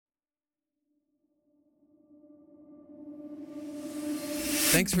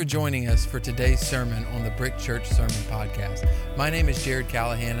Thanks for joining us for today's sermon on the Brick Church Sermon Podcast. My name is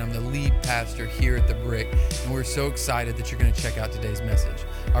Callahan, and I'm the lead pastor here at the Brick, and we're so excited that you're going to check out today's message.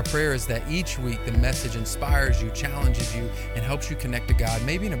 Our prayer is that each week the message inspires you, challenges you, and helps you connect to God,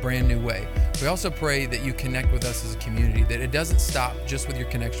 maybe in a brand new way. We also pray that you connect with us as a community, that it doesn't stop just with your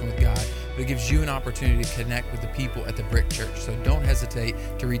connection with God, but it gives you an opportunity to connect with the people at the Brick Church. So don't hesitate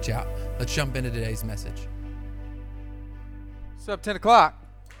to reach out. Let's jump into today's message. What's up, 10 o'clock?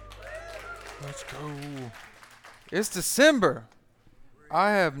 Let's go. It's December.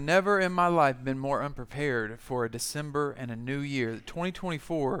 I have never in my life been more unprepared for a December and a new year.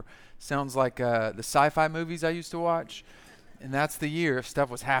 2024 sounds like the sci-fi movies I used to watch, and that's the year if stuff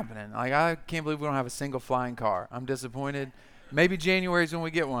was happening. Like, I can't believe we don't have a single flying car. I'm disappointed. Maybe January is when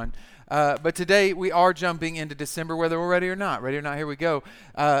we get one. But today we are jumping into December, whether we're ready or not. Ready or not, here we go.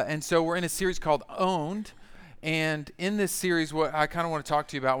 And so we're in a series called Owned. And in this series, what I kind of want to talk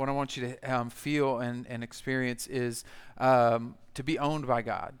to you about, what I want you to feel and experience is to be owned by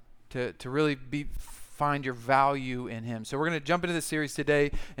God, to really find your value in Him. So we're going to jump into this series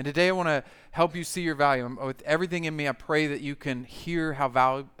today, and today I want to help you see your value. With everything in me, I pray that you can hear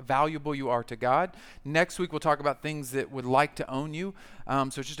how valuable you are to God. Next week, we'll talk about things that would like to own you.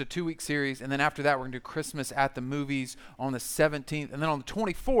 So it's just a 2-week series, and then after that, we're going to do Christmas at the movies on the 17th, and then on the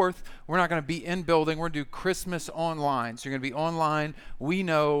 24th, we're not going to be in building. We're going to do Christmas online. So you're going to be online. We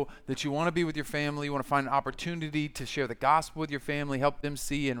know that you want to be with your family. You want to find an opportunity to share the gospel with your family, help them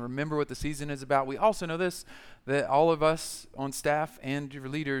see and remember what the season is about. We also know this, that all of us on staff and your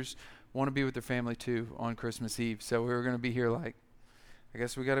leaders want to be with their family too on Christmas Eve. So we're going to be here like, I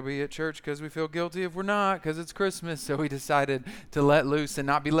guess we got to be at church because we feel guilty if we're not, because it's Christmas. So we decided to let loose and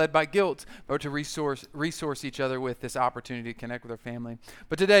not be led by guilt, but to resource each other with this opportunity to connect with our family.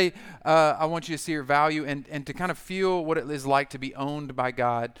 But today, I want you to see your value and to kind of feel what it is like to be owned by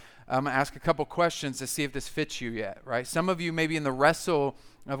God. I'm going to ask a couple questions to see if this fits you yet, right? Some of you may be in the wrestle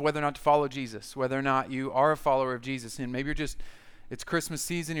of whether or not to follow Jesus, whether or not you are a follower of Jesus, and maybe it's Christmas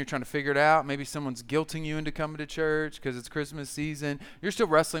season, you're trying to figure it out. Maybe someone's guilting you into coming to church because it's Christmas season. You're still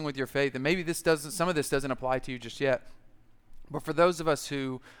wrestling with your faith, and maybe some of this doesn't apply to you just yet. But for those of us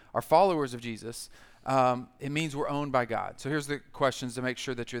who are followers of Jesus, it means we're owned by God. So here's the questions to make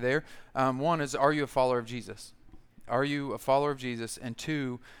sure that you're there. One is, are you a follower of Jesus? Are you a follower of Jesus? And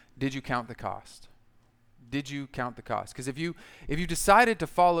two, did you count the cost? Did you count the cost? Because if you decided to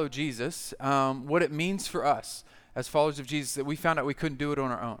follow Jesus, what it means for us as followers of Jesus, that we found out we couldn't do it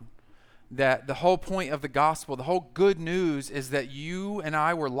on our own. That the whole point of the gospel, the whole good news is that you and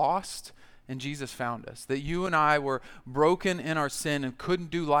I were lost and Jesus found us. That you and I were broken in our sin and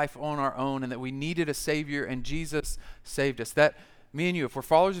couldn't do life on our own, and that we needed a Savior, and Jesus saved us. That me and you, if we're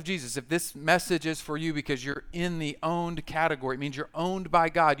followers of Jesus, if this message is for you because you're in the owned category, it means you're owned by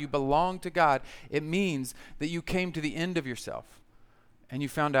God, you belong to God. It means that you came to the end of yourself and you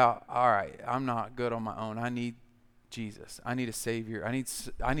found out, all right, I'm not good on my own. I need Jesus. I need a Savior. I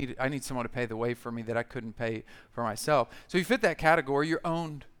need someone to pay the way for me that I couldn't pay for myself. So you fit that category, you're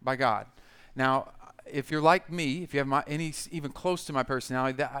owned by God. Now, if you're like me, if you have any even close to my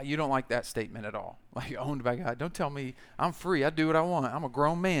personality, you don't like that statement at all. Like, owned by God. Don't tell me I'm free. I do what I want. I'm a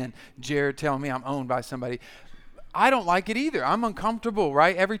grown man. Jared telling me I'm owned by somebody. I don't like it either. I'm uncomfortable,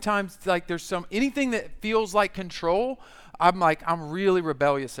 right? Every time like there's anything that feels like control, I'm really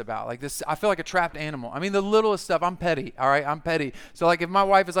rebellious about. Like this, I feel like a trapped animal. I mean, the littlest stuff, I'm petty, all right? I'm petty. So like if my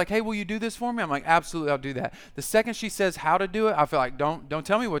wife is like, hey, will you do this for me? I'm like, absolutely, I'll do that. The second she says how to do it, I feel like, don't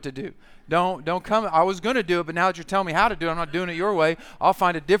tell me what to do. Don't come. I was going to do it, but now that you're telling me how to do it, I'm not doing it your way. I'll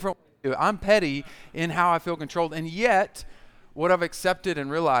find a different way to do it. I'm petty in how I feel controlled. And yet, what I've accepted and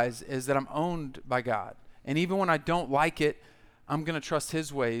realized is that I'm owned by God. And even when I don't like it, I'm going to trust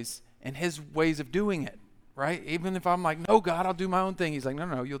His ways and His ways of doing it. Right? Even if I'm like, no, God, I'll do my own thing. He's like,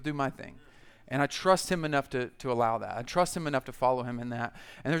 no, you'll do my thing. And I trust Him enough to allow that. I trust Him enough to follow Him in that.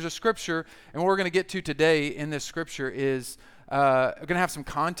 And there's a scripture, and what we're going to get to today in this scripture is we're going to have some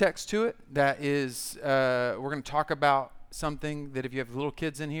context to it. That is, we're going to talk about something that if you have little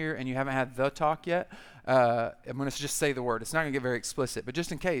kids in here and you haven't had the talk yet, I'm going to just say the word. It's not going to get very explicit, but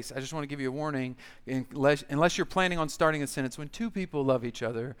just in case, I just want to give you a warning. Unless you're planning on starting a sentence, when two people love each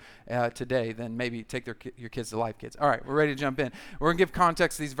other today, then maybe take your kids to Life Kids. All right, we're ready to jump in. We're going to give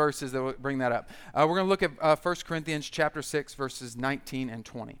context to these verses that will bring that up. We're going to look at 1 Corinthians chapter 6, verses 19 and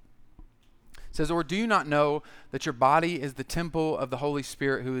 20. It says, or do you not know that your body is the temple of the Holy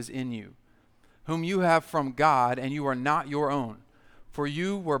Spirit who is in you, whom you have from God, and you are not your own? For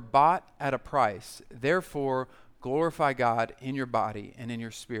you were bought at a price. Therefore, glorify God in your body and in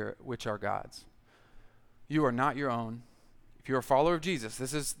your spirit, which are God's. You are not your own. if you're a follower of Jesus,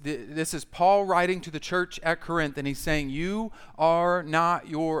 this is Paul writing to the church at Corinth, and he's saying, you are not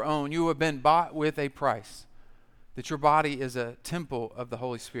your own. You have been bought with a price, that your body is a temple of the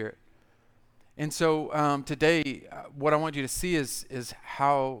Holy Spirit. And so today, what I want you to see is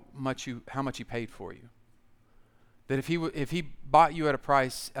how much he paid for you. That if he bought you at a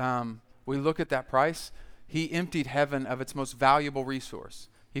price, we look at that price, he emptied heaven of its most valuable resource.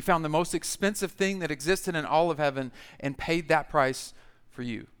 He found the most expensive thing that existed in all of heaven and paid that price for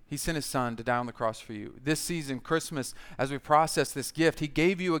you. He sent his son to die on the cross for you. This season, Christmas, as we process this gift, he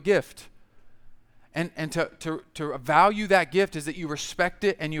gave you a gift. And to value that gift is that you respect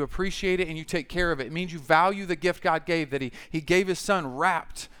it and you appreciate it and you take care of it. It means you value the gift God gave, that he gave his son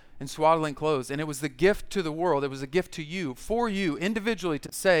wrapped in swaddling clothes. And it was the gift to the world. It was a gift to you, for you, individually,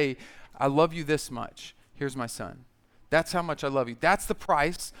 to say, I love you this much. Here's my son. That's how much I love you. That's the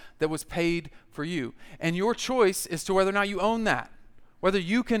price that was paid for you. And your choice is to whether or not you own that. Whether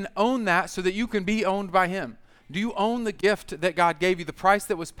you can own that so that you can be owned by him. Do you own the gift that God gave you, the price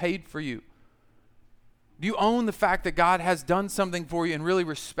that was paid for you? Do you own the fact that God has done something for you and really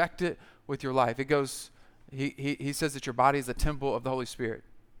respect it with your life? It goes, he says that your body is a temple of the Holy Spirit.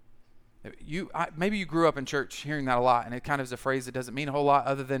 Maybe you grew up in church hearing that a lot, and it kind of is a phrase that doesn't mean a whole lot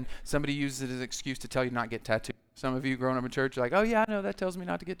other than somebody uses it as an excuse to tell you not to get tattoos. Some of you growing up in church are like, oh yeah, I know, that tells me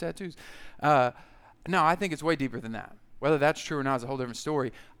not to get tattoos. No, I think it's way deeper than that. Whether that's true or not is a whole different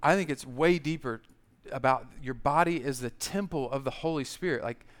story. I think it's way deeper about your body is the temple of the Holy Spirit.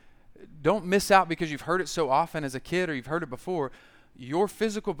 Like, don't miss out because you've heard it so often as a kid or you've heard it before. Your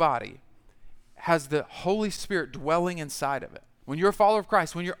physical body has the Holy Spirit dwelling inside of it. When you're a follower of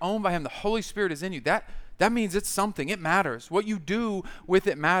Christ, when you're owned by him, the Holy Spirit is in you. That means it's something. It matters. What you do with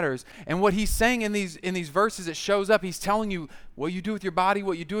it matters. And what he's saying in these verses, it shows up. He's telling you what you do with your body,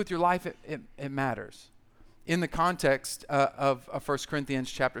 what you do with your life, it matters. In the context of 1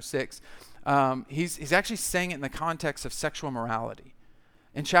 Corinthians chapter 6, he's actually saying it in the context of sexual morality.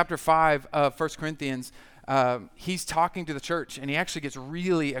 In chapter 5 of 1 Corinthians, he's talking to the church, and he actually gets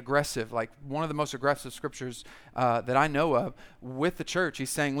really aggressive, like one of the most aggressive scriptures that I know of with the church. He's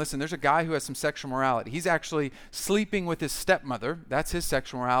saying, listen, there's a guy who has some sexual morality. He's actually sleeping with his stepmother. That's his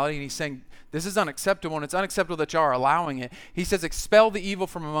sexual morality. And he's saying, this is unacceptable, and it's unacceptable that y'all are allowing it. He says, expel the evil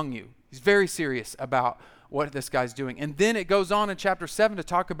from among you. He's very serious about what this guy's doing. And then it goes on in chapter 7 to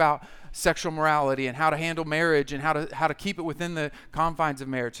talk about sexual morality and how to handle marriage and how to keep it within the confines of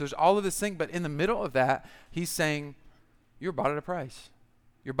marriage. So there's all of this thing, but in the middle of that, he's saying, you're bought at a price.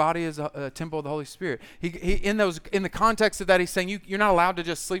 Your body is a temple of the Holy Spirit. He in the context of that, he's saying you're not allowed to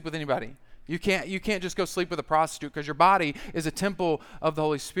just sleep with anybody. You can't just go sleep with a prostitute because your body is a temple of the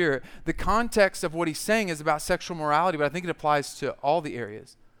Holy Spirit. The context of what he's saying is about sexual morality, but I think it applies to all the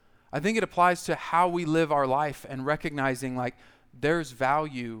areas. I think it applies to how we live our life and recognizing like there's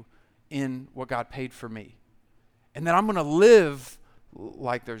value in what God paid for me. And that I'm going to live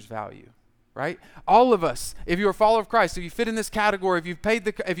like there's value, right? All of us, if you're a follower of Christ, if you fit in this category,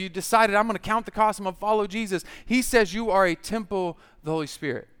 if you decided I'm going to count the cost, I'm going to follow Jesus, he says you are a temple of the Holy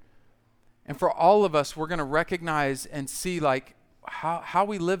Spirit. And for all of us, we're going to recognize and see like how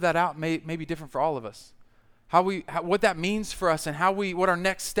we live that out may be different for all of us. What that means for us and what our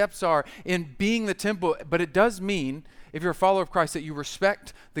next steps are in being the temple. But it does mean, if you're a follower of Christ, that you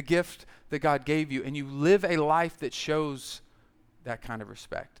respect the gift that God gave you and you live a life that shows that kind of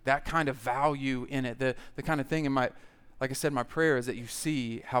respect, that kind of value in it, the kind of thing like I said, my prayer is that you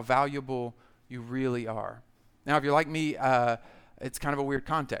see how valuable you really are. Now, if you're like me, it's kind of a weird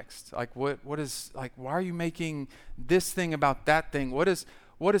context. Like what is, like, why are you making this thing about that thing? What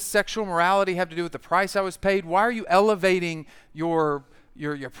does sexual morality have to do with the price I was paid? Why are you elevating your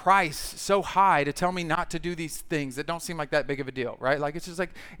price so high to tell me not to do these things that don't seem like that big of a deal, right? Like, it's just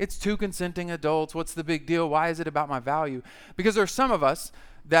like, it's two consenting adults. What's the big deal? Why is it about my value? Because there are some of us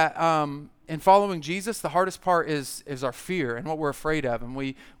that in following Jesus, the hardest part is our fear and what we're afraid of. And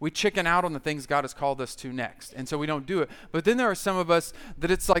we chicken out on the things God has called us to next. And so we don't do it. But then there are some of us that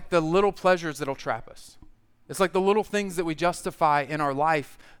it's like the little pleasures that'll trap us. It's like the little things that we justify in our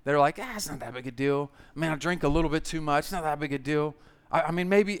life that are like, it's not that big a deal. Man, I drink a little bit too much. It's not that big a deal. I mean,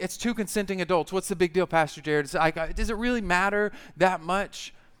 maybe it's two consenting adults. What's the big deal, Pastor Jared? It's like, does it really matter that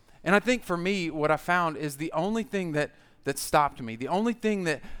much? And I think for me, what I found is the only thing that stopped me, the only thing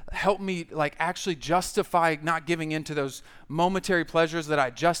that helped me like actually justify not giving into those momentary pleasures that I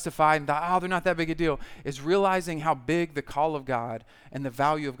justified and thought, they're not that big a deal, is realizing how big the call of God and the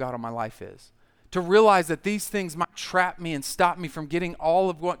value of God on my life is. To realize that these things might trap me and stop me from getting all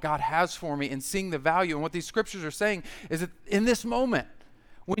of what God has for me and seeing the value. And what these scriptures are saying is that in this moment,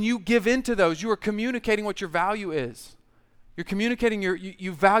 when you give into those, you are communicating what your value is. You're communicating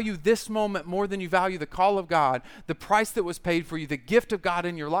you value this moment more than you value the call of God, the price that was paid for you, the gift of God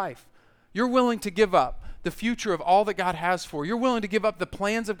in your life. You're willing to give up the future of all that God has for you. You're willing to give up the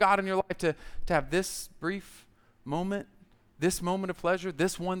plans of God in your life to have this brief moment, this moment of pleasure,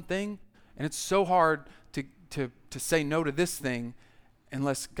 this one thing. And it's so hard to say no to this thing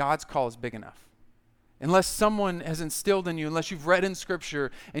unless God's call is big enough. Unless someone has instilled in you, unless you've read in Scripture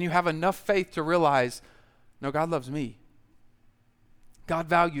and you have enough faith to realize, no, God loves me. God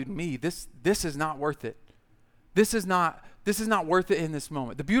valued me. This is not worth it. This is not worth it in this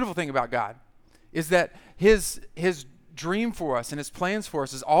moment. The beautiful thing about God is that his dream for us and his plans for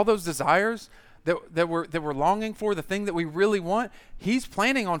us is all those desires that we're longing for, the thing that we really want, he's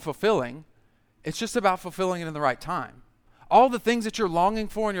planning on fulfilling. It's just about fulfilling it in the right time. All the things that you're longing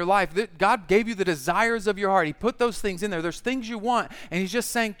for in your life, God gave you the desires of your heart. He put those things in there. There's things you want, and he's just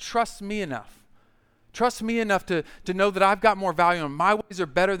saying, trust me enough. Trust me enough to know that I've got more value and my ways are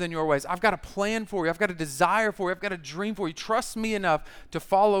better than your ways. I've got a plan for you. I've got a desire for you. I've got a dream for you. Trust me enough to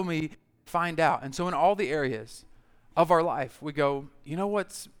follow me, find out. And so in all the areas of our life, we go, you know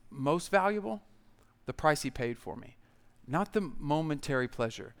what's most valuable? The price he paid for me. Not the momentary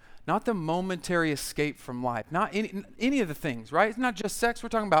pleasure. Not the momentary escape from life. Not any of the things, right? It's not just sex. We're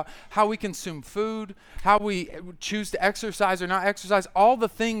talking about how we consume food, how we choose to exercise or not exercise, all the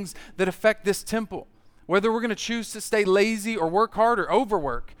things that affect this temple. Whether we're going to choose to stay lazy or work hard or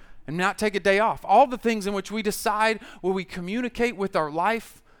overwork and not take a day off. All the things in which we decide where we communicate with our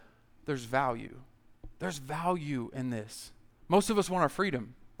life, there's value. There's value in this. Most of us want our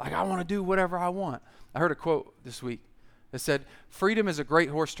freedom. Like, I want to do whatever I want. I heard a quote this week that said, freedom is a great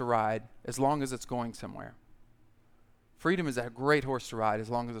horse to ride as long as it's going somewhere. Freedom is a great horse to ride as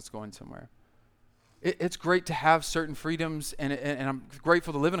long as it's going somewhere. It's great to have certain freedoms, and I'm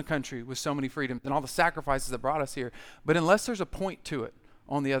grateful to live in a country with so many freedoms and all the sacrifices that brought us here. But unless there's a point to it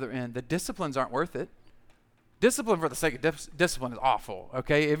on the other end, the disciplines aren't worth it. Discipline for the sake of discipline is awful,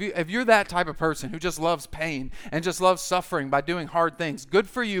 okay? If you're that type of person who just loves pain and just loves suffering by doing hard things, good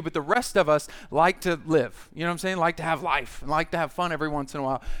for you, but the rest of us like to live. You know what I'm saying? Like to have life and like to have fun every once in a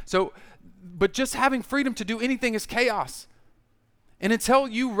while. So, but just having freedom to do anything is chaos. And until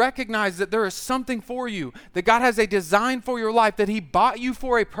you recognize that there is something for you, that God has a design for your life, that he bought you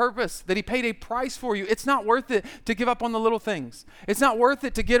for a purpose, that he paid a price for you, it's not worth it to give up on the little things. It's not worth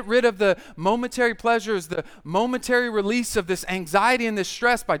it to get rid of the momentary pleasures, the momentary release of this anxiety and this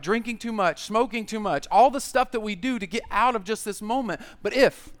stress by drinking too much, smoking too much, all the stuff that we do to get out of just this moment. But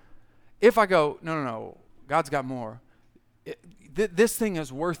if I go, no, God's got more, this thing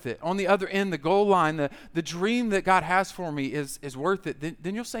is worth it. On the other end, the goal line, the dream that God has for me is worth it.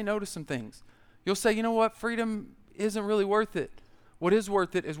 Then you'll say no to some things. You'll say, you know what, freedom isn't really worth it. What is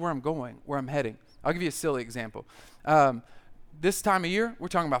worth it is where I'm going, where I'm heading. I'll give you a silly example. This time of year, we're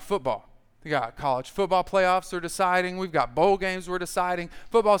talking about football. We got college football playoffs are deciding. We've got bowl games we're deciding.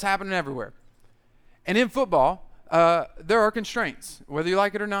 Football's happening everywhere. And in football, there are constraints. Whether you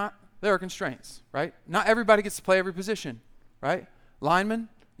like it or not, there are constraints, right? Not everybody gets to play every position. Right? Lineman,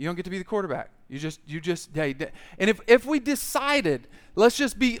 you don't get to be the quarterback. You just, and if we decided, let's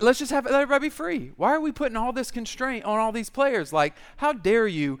just have everybody be free. Why are we putting all this constraint on all these players? Like, how dare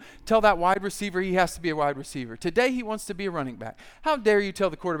you tell that wide receiver he has to be a wide receiver? Today he wants to be a running back. How dare you tell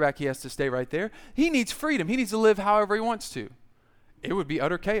the quarterback he has to stay right there? He needs freedom. He needs to live however he wants to. It would be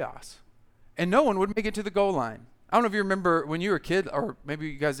utter chaos. And no one would make it to the goal line. I don't know if you remember when you were a kid, or maybe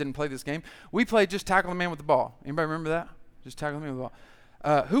you guys didn't play this game. We played just tackle the man with the ball. Anybody remember that? Just tackle me with the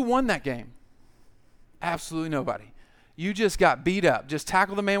ball. Who won that game? Absolutely nobody. You just got beat up. Just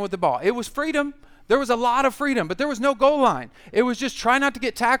tackle the man with the ball. It was freedom. There was a lot of freedom, but there was no goal line. It was just try not to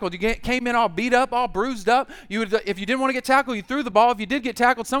get tackled. You came in all beat up, all bruised up. If you didn't want to get tackled, you threw the ball. If you did get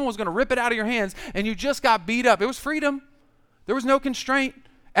tackled, someone was going to rip it out of your hands, and you just got beat up. It was freedom. There was no constraint.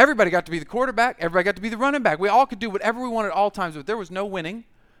 Everybody got to be the quarterback. Everybody got to be the running back. We all could do whatever we wanted at all times, but there was no winning.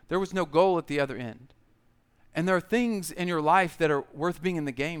 There was no goal at the other end. And there are things in your life that are worth being in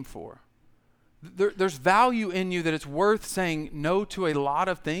the game for. There's value in you that it's worth saying no to a lot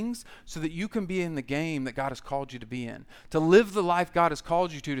of things so that you can be in the game that God has called you to be in. To live the life God has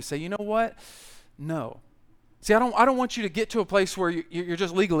called you to say, you know what? No. See, I don't want you to get to a place where you're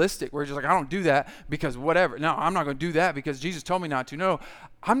just legalistic, where you're just like, I don't do that because whatever. No, I'm not going to do that because Jesus told me not to. No,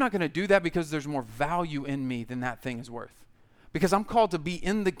 I'm not going to do that because there's more value in me than that thing is worth. Because I'm called to be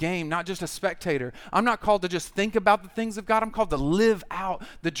in the game, not just a spectator. I'm not called to just think about the things of God. I'm called to live out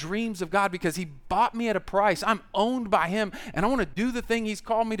the dreams of God because he bought me at a price. I'm owned by him, and I want to do the thing he's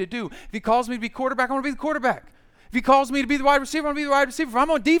called me to do. If he calls me to be quarterback, I want to be the quarterback. If he calls me to be the wide receiver, I want to be the wide receiver. If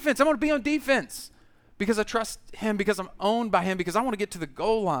I'm on defense, I want to be on defense because I trust him, because I'm owned by him, because I want to get to the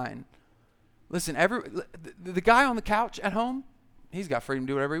goal line. Listen, the guy on the couch at home, he's got freedom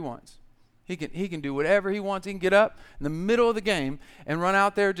to do whatever he wants. He can do whatever he wants. He can get up in the middle of the game and run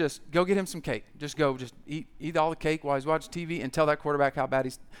out there, just go get him some cake. Just eat all the cake while he's watching TV and tell that quarterback how bad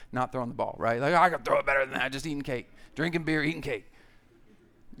he's not throwing the ball, right? Like, I can throw it better than that, just eating cake, drinking beer, eating cake.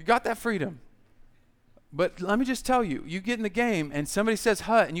 You got that freedom. But let me just tell you, you get in the game and somebody says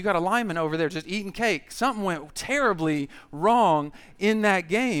hut and you got a lineman over there just eating cake. Something went terribly wrong in that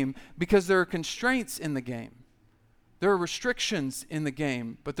game because there are constraints in the game. There are restrictions in the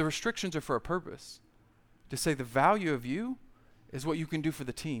game, but the restrictions are for a purpose. To say the value of you is what you can do for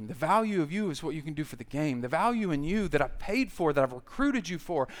the team. The value of you is what you can do for the game. The value in you that I've paid for, that I've recruited you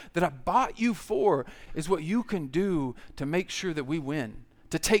for, that I bought you for, is what you can do to make sure that we win,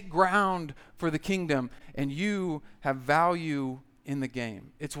 to take ground for the kingdom, and you have value in the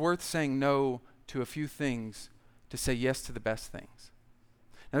game. It's worth saying no to a few things to say yes to the best things.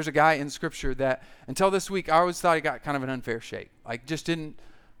 There's a guy in Scripture that, until this week, I always thought he got kind of an unfair shake. Like, just didn't,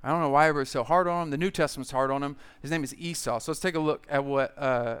 I don't know why everybody's so hard on him. The New Testament's hard on him. His name is Esau. So let's take a look at what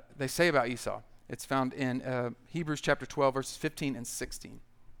they say about Esau. It's found in Hebrews chapter 12, verses 15 and 16.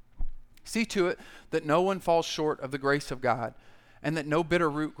 See to it that no one falls short of the grace of God, and that no bitter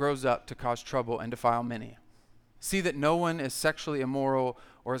root grows up to cause trouble and defile many. See that no one is sexually immoral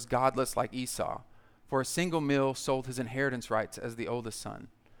or is godless like Esau, for a single meal sold his inheritance rights as the oldest son.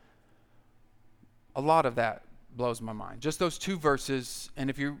 A lot of that blows my mind. Just those two verses, and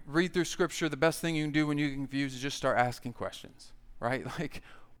if you read through Scripture, the best thing you can do when you get confused is just start asking questions, right? Like,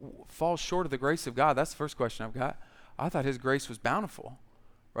 fall short of the grace of God. That's the first question I've got. I thought his grace was bountiful,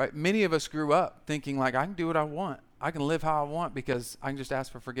 right? Many of us grew up thinking, like, I can do what I want. I can live how I want because I can just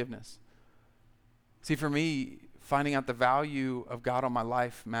ask for forgiveness. See, for me, finding out the value of God on my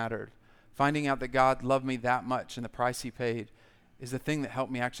life mattered. Finding out that God loved me that much and the price he paid is the thing that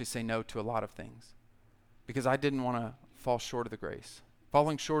helped me actually say no to a lot of things, because I didn't want to fall short of the grace.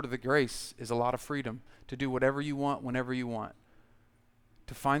 Falling short of the grace is a lot of freedom to do whatever you want, whenever you want.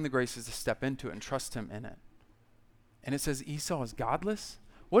 To find the grace is to step into it and trust him in it. And it says Esau is godless.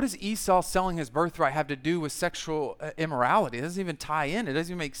 What does Esau selling his birthright have to do with sexual immorality? It doesn't even tie in. It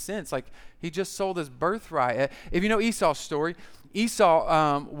doesn't even make sense. Like, he just sold his birthright. If you know Esau's story,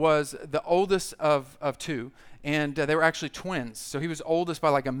 Esau was the oldest of two, and they were actually twins. So he was oldest by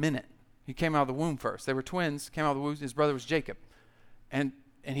like a minute. He came out of the womb first. They were twins, came out of the womb. His brother was Jacob. And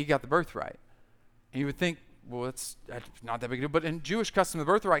he got the birthright. And you would think, well, that's not that big a deal. But in Jewish custom, the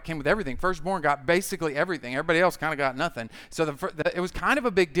birthright came with everything. Firstborn got basically everything. Everybody else kind of got nothing. So it was kind of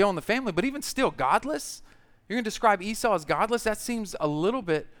a big deal in the family. But even still, godless? You're going to describe Esau as godless? That seems a little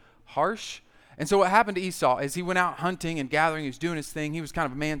bit harsh. And so what happened to Esau is he went out hunting and gathering. He was doing his thing. He was kind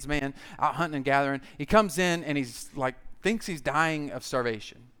of a man's man, out hunting and gathering. He comes in and he's like, thinks he's dying of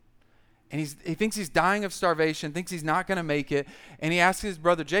starvation. And he thinks he's dying of starvation, thinks he's not going to make it. And he asks his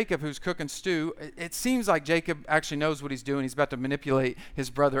brother Jacob, who's cooking stew. It seems like Jacob actually knows what he's doing. He's about to manipulate his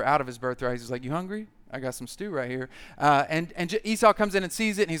brother out of his birthright. He's like, you hungry? I got some stew right here. And Esau comes in and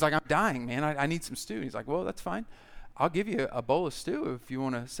sees it, and he's like, I'm dying, man. I need some stew. And he's like, well, that's fine. I'll give you a bowl of stew if you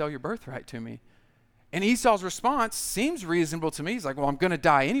want to sell your birthright to me. And Esau's response seems reasonable to me. He's like, well, I'm going to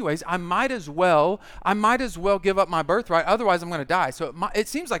die anyways. I might as well give up my birthright. Otherwise, I'm going to die. So it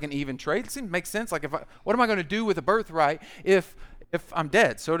seems like an even trade. It seems to make sense. Like, what am I going to do with a birthright if I'm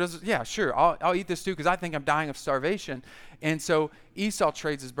dead? So yeah, sure. I'll eat this too because I think I'm dying of starvation. And so Esau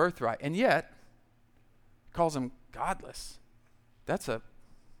trades his birthright, and yet calls him godless.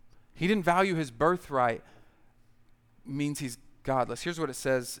 He didn't value his birthright. Means he's godless. Here's what it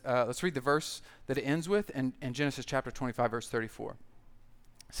says. Let's read the verse that it ends with in Genesis chapter 25, verse 34.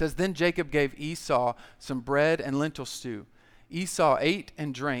 It says, then Jacob gave Esau some bread and lentil stew. Esau ate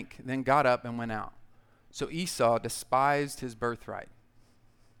and drank, then got up and went out. So Esau despised his birthright.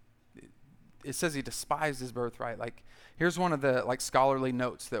 It says he despised his birthright. Like, here's one of the scholarly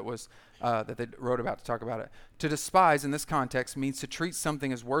notes that was that they wrote about to talk about it. To despise in this context means to treat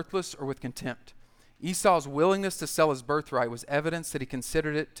something as worthless or with contempt. Esau's willingness to sell his birthright was evidence that he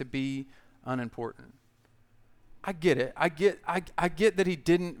considered it to be unimportant. I get it. I get that he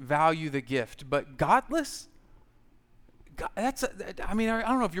didn't value the gift, but godless? I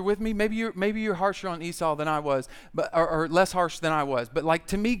don't know if you're with me. Maybe you're harsher on Esau than I was, but or less harsh than I was. But like,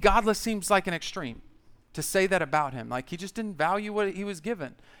 to me, godless seems like an extreme to say that about him. Like, he just didn't value what he was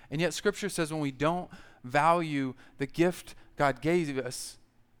given. And yet Scripture says when we don't value the gift God gave us,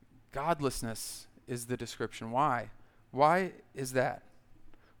 godlessness is the description. Why? Why is that?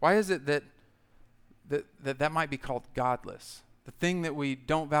 Why is it that might be called godless? The thing that we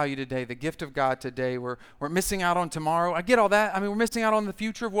don't value today, the gift of God today, we're missing out on tomorrow. I get all that. I mean, we're missing out on the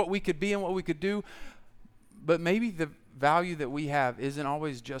future of what we could be and what we could do. But maybe the value that we have isn't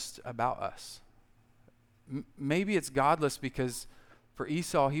always just about us. Maybe it's godless because for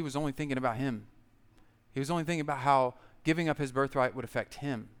Esau, he was only thinking about him. He was only thinking about how giving up his birthright would affect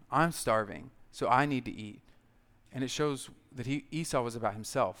him. I'm starving, so I need to eat. And it shows that Esau was about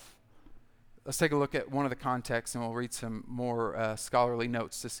himself. Let's take a look at one of the contexts, and we'll read some more scholarly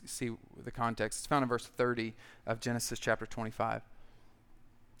notes to see the context. It's found in verse 30 of Genesis chapter 25. It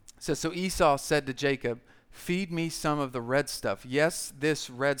says, so Esau said to Jacob, feed me some of the red stuff. Yes, this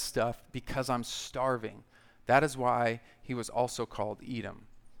red stuff, because I'm starving. That is why he was also called Edom.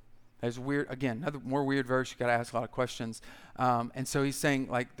 That's weird. Again, another more weird verse. You got to ask a lot of questions. And so he's saying,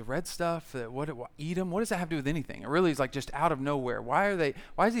 like, the red stuff, Edom, what does that have to do with anything? It really is like just out of nowhere. Why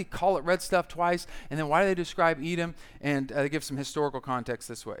does he call it red stuff twice? And then why do they describe Edom? And they give some historical context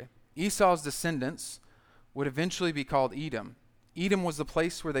this way. Esau's descendants would eventually be called Edom. Edom was the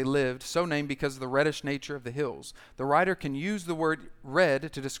place where they lived, so named because of the reddish nature of the hills. The writer can use the word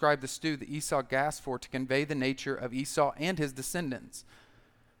red to describe the stew that Esau gasped for to convey the nature of Esau and his descendants.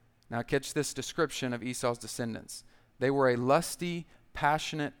 Now catch this description of Esau's descendants. They were a lusty,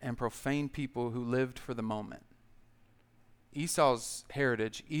 passionate, and profane people who lived for the moment. Esau's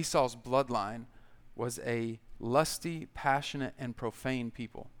heritage, Esau's bloodline, was a lusty, passionate, and profane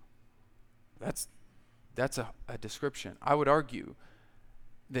people. That's a description. I would argue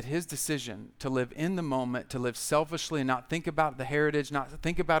that his decision to live in the moment, to live selfishly and not think about the heritage, not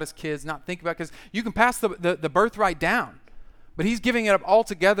think about his kids, not think about, because you can pass the birthright down. But he's giving it up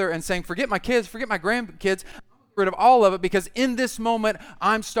altogether and saying, forget my kids, forget my grandkids, I'm get rid of all of it because in this moment,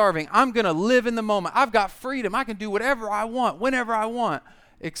 I'm starving. I'm going to live in the moment. I've got freedom. I can do whatever I want, whenever I want,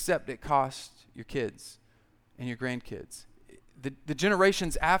 except it costs your kids and your grandkids. The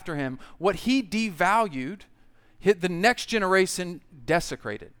generations after him, what he devalued, the next generation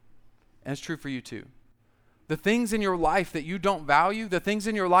desecrated. And it's true for you too. The things in your life that you don't value, the things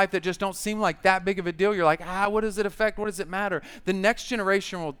in your life that just don't seem like that big of a deal, you're like, what does it affect? What does it matter? The next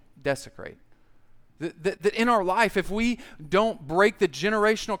generation will desecrate. That in our life, if we don't break the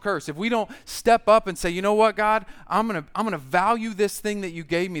generational curse, if we don't step up and say, you know what, God, I'm gonna value this thing that you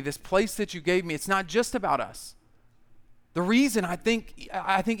gave me, this place that you gave me. It's not just about us. The reason I think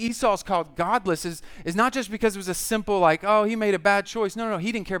Esau's called godless is not just because it was a simple like, oh, he made a bad choice. No,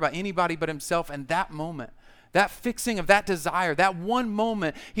 he didn't care about anybody but himself and that moment. That fixing of that desire, that one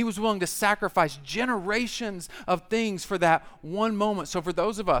moment, he was willing to sacrifice generations of things for that one moment. So for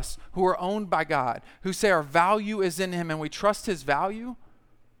those of us who are owned by God, who say our value is in him and we trust his value,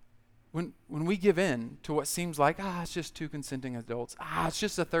 when we give in to what seems like, it's just two consenting adults, it's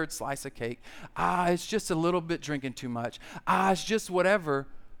just a third slice of cake, it's just a little bit drinking too much, it's just whatever,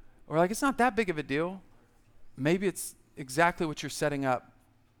 or like it's not that big of a deal, maybe it's exactly what you're setting up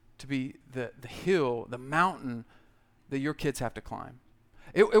to be the hill, the mountain that your kids have to climb.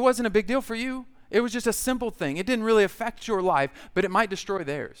 It wasn't a big deal for you. It was just a simple thing. It didn't really affect your life, but it might destroy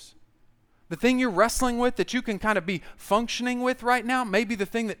theirs. The thing you're wrestling with that you can kind of be functioning with right now may be the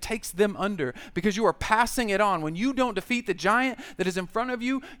thing that takes them under because you are passing it on. When you don't defeat the giant that is in front of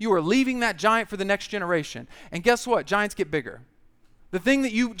you, you are leaving that giant for the next generation. And guess what? Giants get bigger. The thing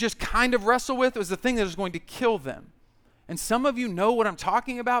that you just kind of wrestle with was the thing that is going to kill them. And some of you know what I'm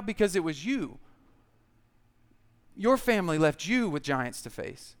talking about because it was you. Your family left you with giants to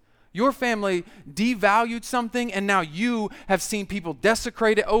face. Your family devalued something, and now you have seen people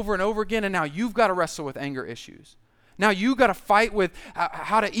desecrate it over and over again, and now you've got to wrestle with anger issues. Now you got to fight with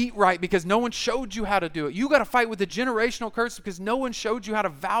how to eat right because no one showed you how to do it. You got to fight with the generational curse because no one showed you how to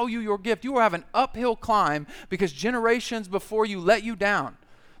value your gift. You will have an uphill climb because generations before you let you down.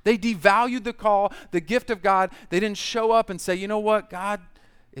 They devalued the call, the gift of God. They didn't show up and say, you know what, God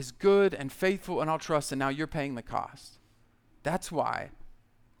is good and faithful and I'll trust, and now you're paying the cost. That's why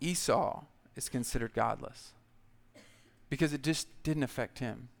Esau is considered godless, because it just didn't affect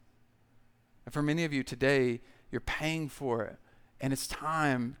him. And for many of you today, you're paying for it, and it's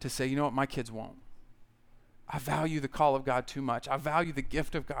time to say, you know what, my kids won't. I value the call of God too much. I value the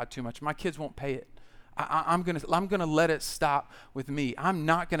gift of God too much. My kids won't pay it. I'm gonna let it stop with me. I'm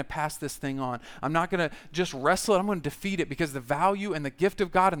not gonna pass this thing on. I'm not gonna just wrestle it. I'm gonna defeat it because the value and the gift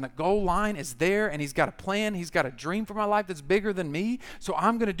of God and the goal line is there, and he's got a plan. He's got a dream for my life that's bigger than me. So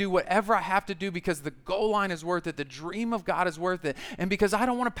I'm gonna do whatever I have to do because the goal line is worth it. The dream of God is worth it. And because I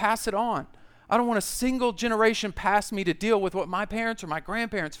don't want to pass it on. I don't want a single generation past me to deal with what my parents or my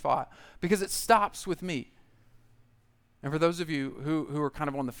grandparents fought, because it stops with me. And for those of you who are kind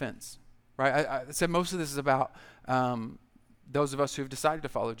of on the fence, right? I said most of this is about those of us who have decided to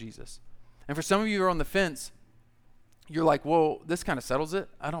follow Jesus. And for some of you who are on the fence, you're like, well, this kind of settles it.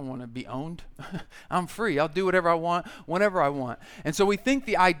 I don't want to be owned. I'm free. I'll do whatever I want, whenever I want. And so we think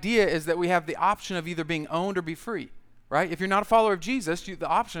the idea is that we have the option of either being owned or be free, right? If you're not a follower of Jesus, the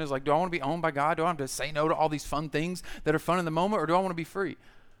option is like, do I want to be owned by God? Do I have to say no to all these fun things that are fun in the moment, or do I want to be free?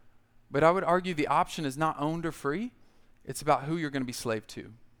 But I would argue the option is not owned or free. It's about who you're going to be slave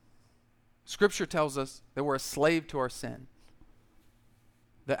to. Scripture tells us that we're a slave to our sin.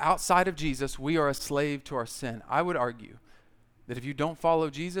 That outside of Jesus, we are a slave to our sin. I would argue that if you don't follow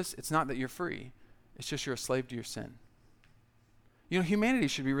Jesus, it's not that you're free. It's just you're a slave to your sin. You know, humanity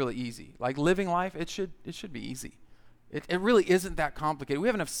should be really easy. Like living life, it should be easy. It really isn't that complicated. We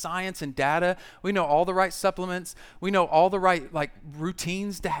have enough science and data. We know all the right supplements. We know all the right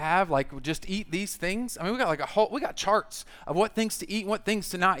routines to have, like just eat these things. I mean, we got charts of what things to eat and what things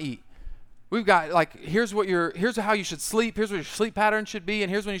to not eat. We've got here's how you should sleep, here's what your sleep pattern should be, and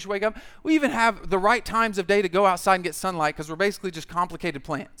here's when you should wake up. We even have the right times of day to go outside and get sunlight, because we're basically just complicated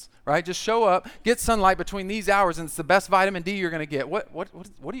plants, right? Just show up, get sunlight between these hours, and it's the best vitamin D you're going to get. What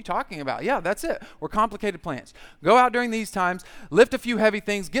are you talking about? Yeah, that's it. We're complicated plants. Go out during these times, lift a few heavy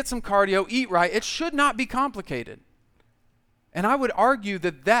things, get some cardio, eat right. It should not be complicated. And I would argue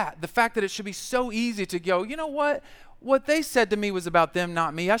that the fact that it should be so easy to go, you know what? What they said to me was about them,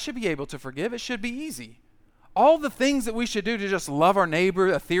 not me. I should be able to forgive. It should be easy. All the things that we should do to just love our neighbor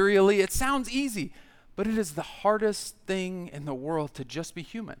ethereally, it sounds easy, but it is the hardest thing in the world to just be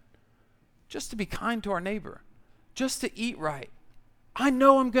human, just to be kind to our neighbor, just to eat right. I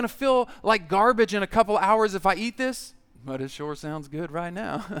know I'm going to feel like garbage in a couple hours if I eat this, but it sure sounds good right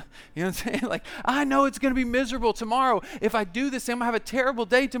now. You know what I'm saying? Like, I know it's going to be miserable tomorrow. If I do this, I'm going to have a terrible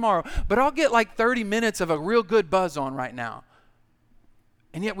day tomorrow. But I'll get 30 minutes of a real good buzz on right now.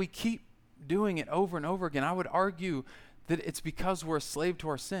 And yet we keep doing it over and over again. I would argue that it's because we're a slave to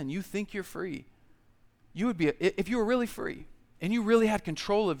our sin. You think you're free. You would be, if you were really free and you really had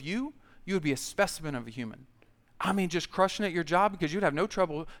control of you would be a specimen of a human. I mean, just crushing it at your job because you'd have no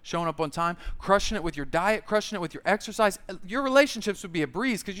trouble showing up on time, crushing it with your diet, crushing it with your exercise. Your relationships would be a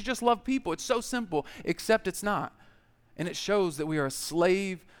breeze because you just love people. It's so simple, except it's not. And it shows that we are a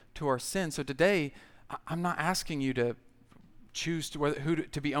slave to our sin. So today, I'm not asking you to choose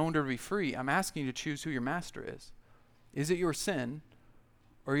to be owned or to be free. I'm asking you to choose who your master is. Is it your sin,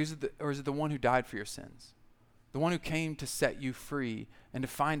 or is it the one who died for your sins? The one who came to set you free, and to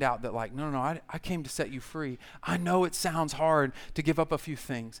find out that no, I came to set you free. I know it sounds hard to give up a few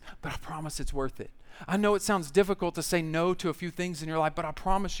things, but I promise it's worth it. I know it sounds difficult to say no to a few things in your life, but I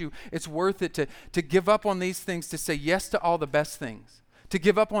promise you it's worth it to give up on these things, to say yes to all the best things, to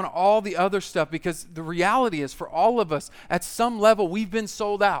give up on all the other stuff, because the reality is for all of us, at some level, we've been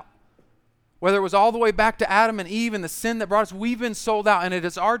sold out. Whether it was all the way back to Adam and Eve and the sin that brought us, we've been sold out, and it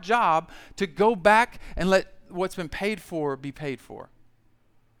is our job to go back and let what's been paid for be paid for.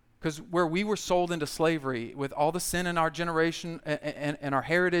 Because where we were sold into slavery with all the sin in our generation and our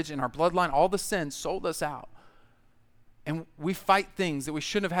heritage and our bloodline, all the sin sold us out. And we fight things that we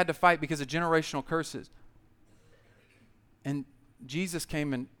shouldn't have had to fight because of generational curses. And Jesus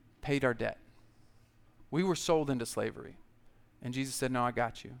came and paid our debt. We were sold into slavery. And Jesus said, no, I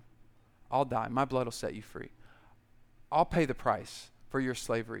got you. I'll die. My blood will set you free. I'll pay the price for your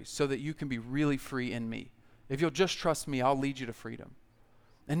slavery so that you can be really free in me. If you'll just trust me, I'll lead you to freedom.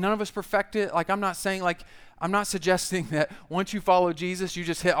 And none of us perfect it. I'm not suggesting that once you follow Jesus, you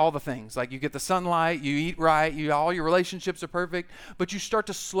just hit all the things. Like you get the sunlight, you eat right, all your relationships are perfect, but you start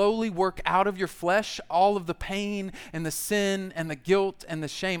to slowly work out of your flesh all of the pain and the sin and the guilt and the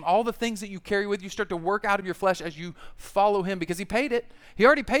shame, all the things that you carry with you, start to work out of your flesh as you follow him, because he paid it. He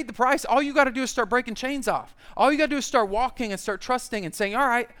already paid the price. All you got to do is start breaking chains off. All you got to do is start walking and start trusting and saying, all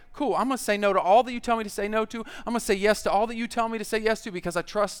right, cool, I'm going to say no to all that you tell me to say no to. I'm going to say yes to all that you tell me to say yes to, because I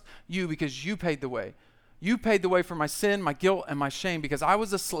trust you, because you paid the way. You paid the way for my sin, my guilt, and my shame, because I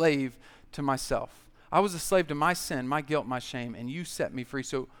was a slave to myself. I was a slave to my sin, my guilt, my shame, and you set me free,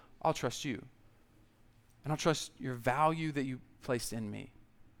 so I'll trust you. And I'll trust your value that you placed in me,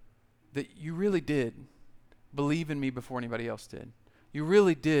 that you really did believe in me before anybody else did. You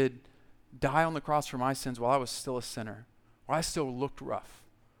really did die on the cross for my sins while I was still a sinner, while I still looked rough.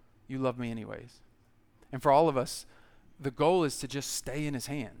 You love me anyways. And for all of us, the goal is to just stay in his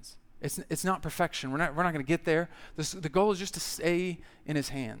hands. It's not perfection. We're not going to get there. The goal is just to stay in his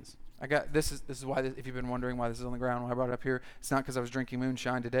hands. This is why, if you've been wondering why this is on the ground, why I brought it up here, it's not because I was drinking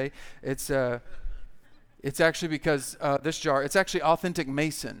moonshine today. It's actually because this jar, it's actually authentic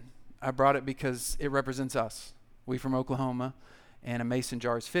mason. I brought it because it represents us. We from Oklahoma, and a mason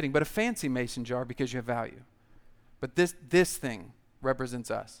jar is fitting, but a fancy mason jar because you have value. But this thing represents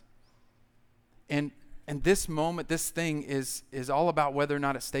us. And this moment, this thing is all about whether or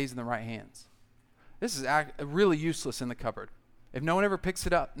not it stays in the right hands. This is really useless in the cupboard. If no one ever picks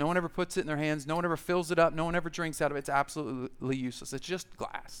it up, no one ever puts it in their hands, no one ever fills it up, no one ever drinks out of it, it's absolutely useless. It's just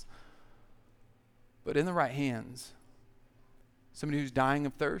glass. But in the right hands, somebody who's dying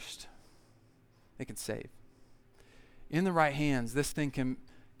of thirst, they can save. In the right hands, this thing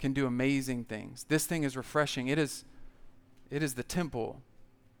can do amazing things. This thing is refreshing. It is the temple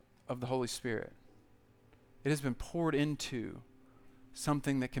of the Holy Spirit. It has been poured into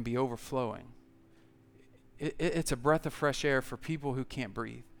something that can be overflowing. It's a breath of fresh air for people who can't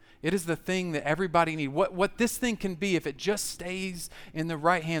breathe. It is the thing that everybody needs. What this thing can be, if it just stays in the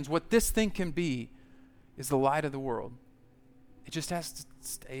right hands, what this thing can be is the light of the world. It just has to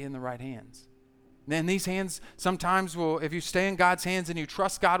stay in the right hands. And these hands sometimes will, if you stay in God's hands and you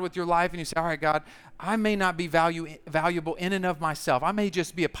trust God with your life and you say, all right, God, I may not be valuable in and of myself. I may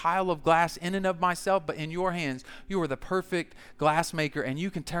just be a pile of glass in and of myself, but in your hands, you are the perfect glass maker, and you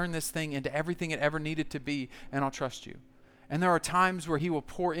can turn this thing into everything it ever needed to be, and I'll trust you. And there are times where he will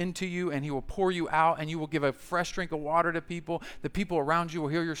pour into you and he will pour you out, and you will give a fresh drink of water to people. The people around you will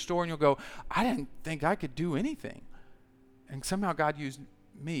hear your story and you'll go, I didn't think I could do anything. And somehow God used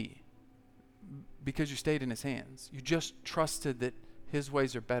me because you stayed in his hands. You just trusted that his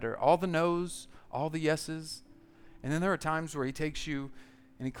ways are better. All the no's, all the yeses. And then there are times where he takes you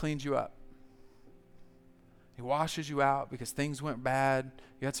and he cleans you up. He washes you out because things went bad.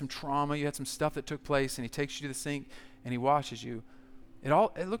 You had some trauma. You had some stuff that took place, and he takes you to the sink and he washes you.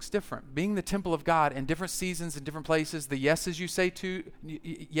 It looks different. Being the temple of God in different seasons and different places, the yeses you say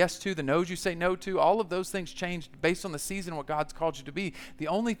yes to, the no's you say no to, all of those things change based on the season and what God's called you to be. The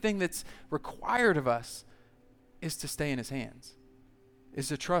only thing that's required of us is to stay in his hands, is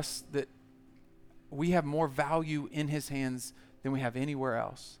to trust that we have more value in his hands than we have anywhere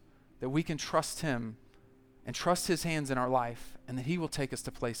else, that we can trust him and trust his hands in our life, and that he will take us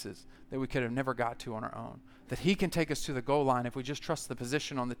to places that we could have never got to on our own. That he can take us to the goal line if we just trust the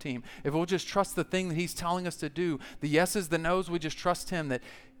position on the team. If we'll just trust the thing that he's telling us to do, the yeses, the nos, we just trust him, that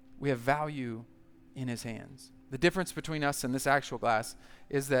we have value in his hands. The difference between us and this actual glass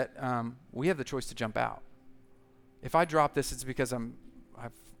is that we have the choice to jump out. If I drop this, it's because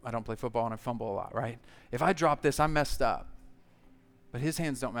I don't play football and I fumble a lot, right? If I drop this, I'm messed up. But his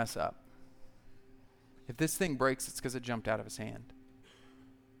hands don't mess up. If this thing breaks, it's because it jumped out of his hand.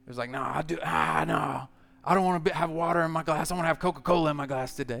 It was like, no. I don't want to have water in my glass. I want to have Coca-Cola in my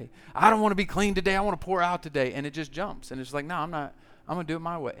glass today. I don't want to be clean today. I want to pour out today. And it just jumps. And it's like, no, I'm not. I'm going to do it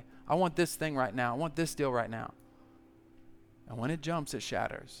my way. I want this thing right now. I want this deal right now. And when it jumps, it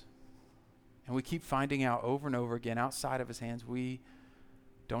shatters. And we keep finding out over and over again, outside of his hands, we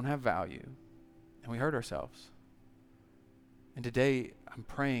don't have value. And we hurt ourselves. And today, I'm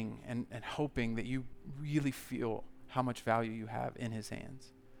praying and hoping that you really feel how much value you have in his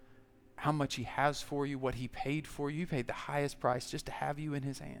hands. How much he has for you, what he paid for you. He paid the highest price just to have you in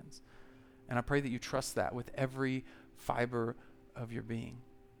his hands. And I pray that you trust that with every fiber of your being.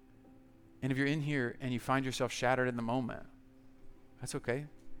 And if you're in here and you find yourself shattered in the moment, that's okay.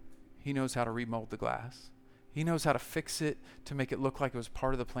 He knows how to remold the glass. He knows how to fix it to make it look like it was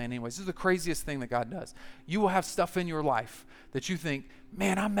part of the plan anyways. This is the craziest thing that God does. You will have stuff in your life that you think,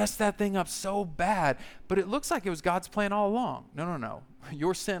 man, I messed that thing up so bad, but it looks like it was God's plan all along. No.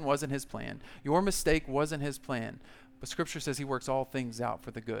 Your sin wasn't his plan. Your mistake wasn't his plan. But Scripture says he works all things out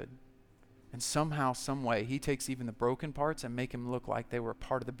for the good. And somehow, some way, he takes even the broken parts and make them look like they were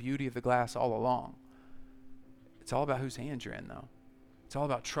part of the beauty of the glass all along. It's all about whose hands you're in, though. It's all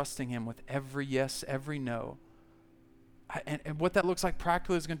about trusting him with every yes, every no. And what that looks like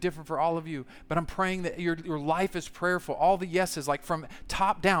practically is going to differ for all of you. But I'm praying that your life is prayerful. All the yeses, like from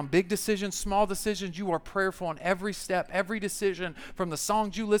top down, big decisions, small decisions, you are prayerful on every step, every decision, from the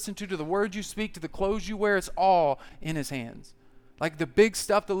songs you listen to the words you speak, to the clothes you wear. It's all in his hands. Like the big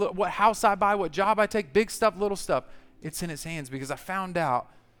stuff, what house I buy, what job I take, big stuff, little stuff, it's in his hands, because I found out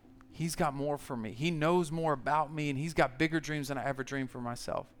he's got more for me. He knows more about me, and he's got bigger dreams than I ever dreamed for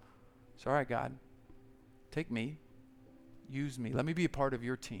myself. So, all right, God, take me. Use me. Let me be a part of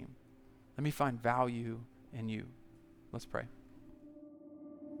your team. Let me find value in you. Let's pray.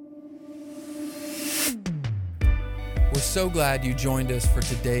 We're so glad you joined us for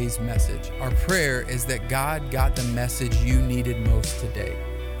today's message. Our prayer is that God got the message you needed most today.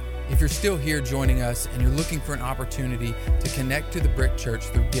 If you're still here joining us and you're looking for an opportunity to connect to the Brick Church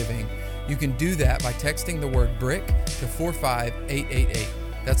through giving, you can do that by texting the word BRICK to 45888.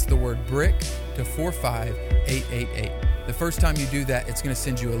 That's the word BRICK to 45888. The first time you do that, it's going to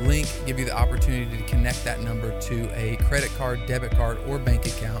send you a link, give you the opportunity to connect that number to a credit card, debit card, or bank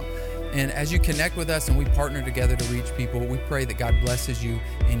account. And as you connect with us and we partner together to reach people, we pray that God blesses you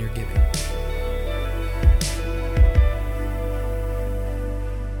in your giving.